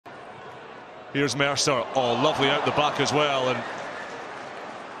Here's Mercer. Oh, lovely out the back as well. And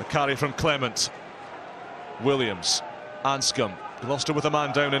the carry from Clement. Williams. Anscombe. Gloucester with a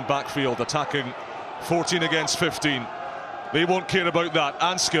man down in backfield, attacking 14 against 15. They won't care about that.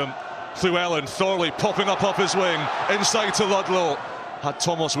 Anscombe. Llewellyn. Thorley popping up off his wing. Inside to Ludlow. Had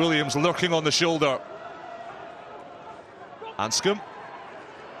Thomas Williams lurking on the shoulder. Anscombe.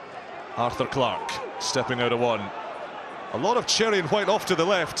 Arthur Clark stepping out of one. A lot of cherry and white off to the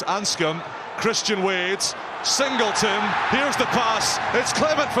left. Anscombe. Christian Wade. Singleton. Here's the pass. It's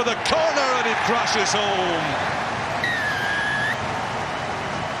Clement for the corner and he crashes home.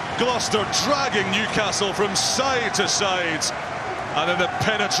 Gloucester dragging Newcastle from side to side. And then the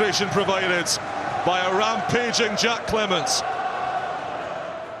penetration provided by a rampaging Jack Clements.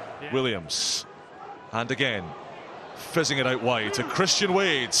 Williams. And again. Fizzing it out wide to Christian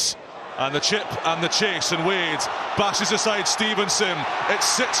Wade. And the chip and the chase, and Wade bashes aside Stevenson. It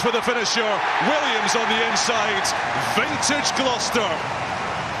sits for the finisher. Williams on the inside. Vintage Gloucester.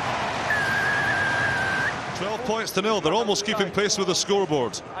 12 points to 0. They're almost keeping pace with the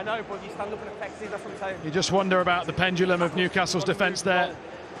scoreboard. I know, but you stand up and affect it, that's what I'm saying. You just wonder about the pendulum of Newcastle's defence there.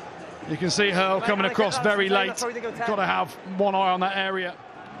 You can see Hurl coming across very late. Got to have one eye on that area.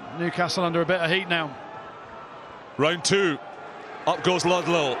 Newcastle under a bit of heat now. Round two. Up goes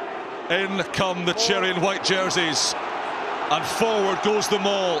Ludlow. In come the cherry and white jerseys. And forward goes the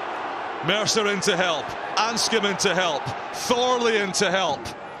Maul. Mercer in to help. Anscombe in to help. Thorley in to help.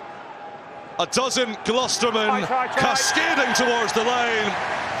 A dozen Gloucestermen cascading towards the line.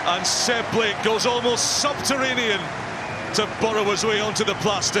 And Seb Blake goes almost subterranean to burrow his way onto the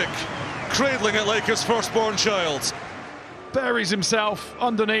plastic, cradling it like his firstborn child. Buries himself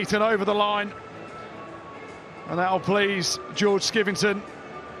underneath and over the line. And that'll please George Skivington.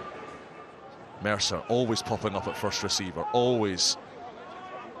 Mercer always popping up at first receiver, always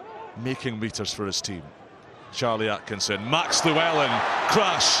making meters for his team. Charlie Atkinson, Max Llewellyn,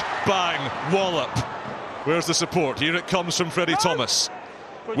 crash, bang, wallop. Where's the support? Here it comes from Freddie Thomas.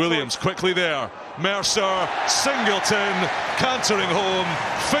 Williams quickly there. Mercer, Singleton, cantering home,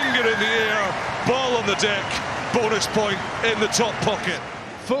 finger in the air, ball on the deck, bonus point in the top pocket.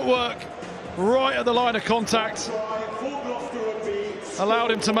 Footwork right at the line of contact.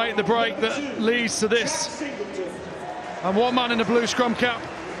 Allowed him to make the break that leads to this. And one man in the blue scrum cap.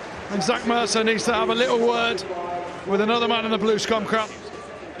 And Zach Mercer needs to have a little word with another man in the blue scrum cap,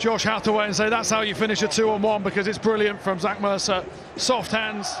 Josh Hathaway, and say that's how you finish a 2-on-1, because it's brilliant from Zach Mercer. Soft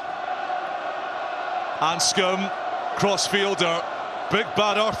hands. Anscombe, crossfielder. Big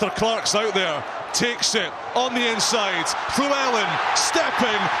bad Arthur Clark's out there. Takes it on the inside. Llewellyn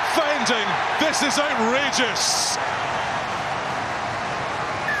stepping, fending. This is outrageous.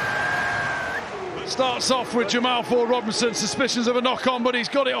 Starts off with Jamal Ford-Robinson, suspicions of a knock-on, but he's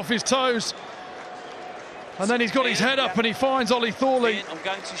got it off his toes. And then he's got his head up and he finds Ollie Thorley. I'm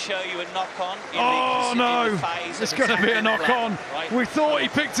going to show you a knock-on. Oh no, it's going to be a knock-on. Right. We thought he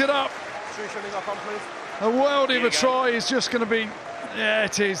picked it up. A worldie of a try is just going to be, yeah,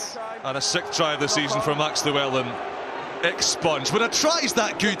 it is. And a sixth try of the season for Max Llewellyn. Expunged. When a try's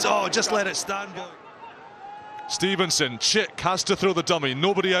that good, oh, just let it stand, boy. Stevenson, Chick has to throw the dummy.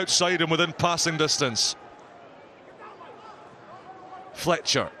 Nobody outside him within passing distance.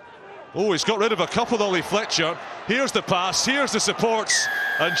 Fletcher. Oh, he's got rid of a couple, Ollie Fletcher. Here's the pass, here's the supports.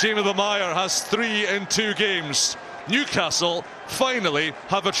 And Jamie Meyer has 3 in 2 games. Newcastle finally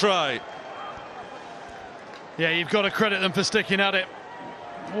have a try. Yeah, you've got to credit them for sticking at it.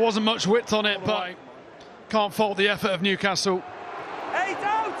 There wasn't much width on it, but can't fault the effort of Newcastle.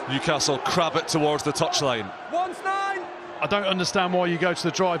 Newcastle crab it towards the touchline. 1-9. I don't understand why you go to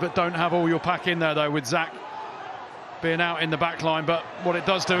the try but don't have all your pack in there, though, with Zach being out in the back line. But what it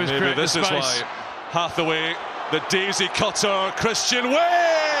does do is create the space. Maybe this is why Hathaway, the daisy cutter, Christian Wade.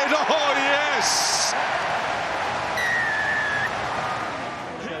 Oh yes!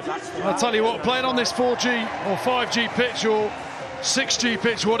 I'll tell you what, playing on this 4G or 5G pitch or 6G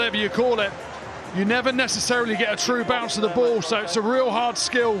pitch, whatever you call it, you never necessarily get a true bounce of the ball, so it's a real hard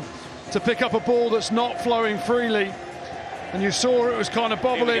skill to pick up a ball that's not flowing freely. And you saw it was kind of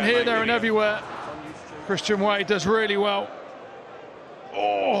bobbling here, there and everywhere. Christian Wade does really well.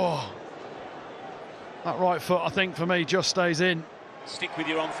 Oh, that right foot, I think, for me, just stays in. Stick with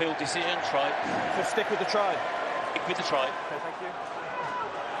your on-field decision, try. Just stick with the try. Stick with the try. Okay, thank you.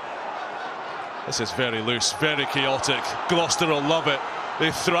 This is very loose, very chaotic. Gloucester will love it.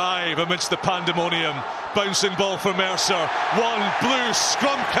 They thrive amidst the pandemonium. Bouncing ball for Mercer. One blue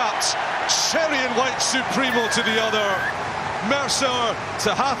scrum-capped cherry and white Supremo to the other. Mercer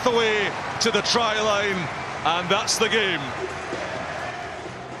to Hathaway to the try line. And that's the game.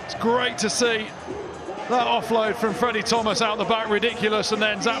 It's great to see that offload from Freddie Thomas out the back, ridiculous, and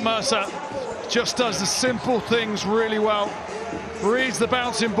then Zach Mercer just does the simple things really well. Reads the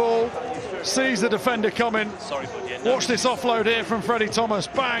bouncing ball, sees the defender coming. Sorry, bud, yeah, no. Watch this offload here from Freddie Thomas,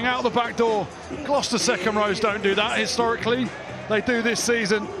 bang, out the back door. Gloucester second rows don't do that historically. They do this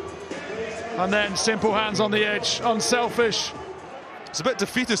season. And then simple hands on the edge, unselfish. It's a bit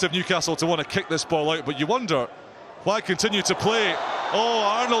defeatist of Newcastle to want to kick this ball out, but you wonder why continue to play. Oh,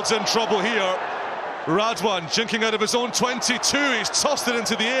 Arnold's in trouble here. Radwan jinking out of his own 22. He's tossed it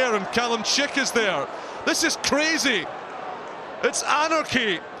into the air, and Callum Chick is there. This is crazy. It's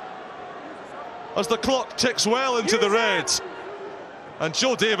anarchy as the clock ticks well into the red. And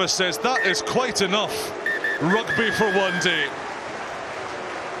Joe Davis says that is quite enough. Rugby for one day.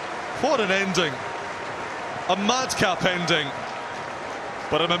 What an ending. A madcap ending.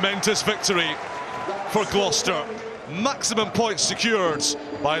 But a momentous victory for Gloucester. Maximum points secured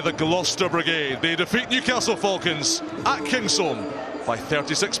by the Gloucester Brigade. They defeat Newcastle Falcons at Kingsholm by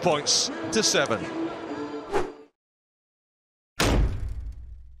 36 points to 7.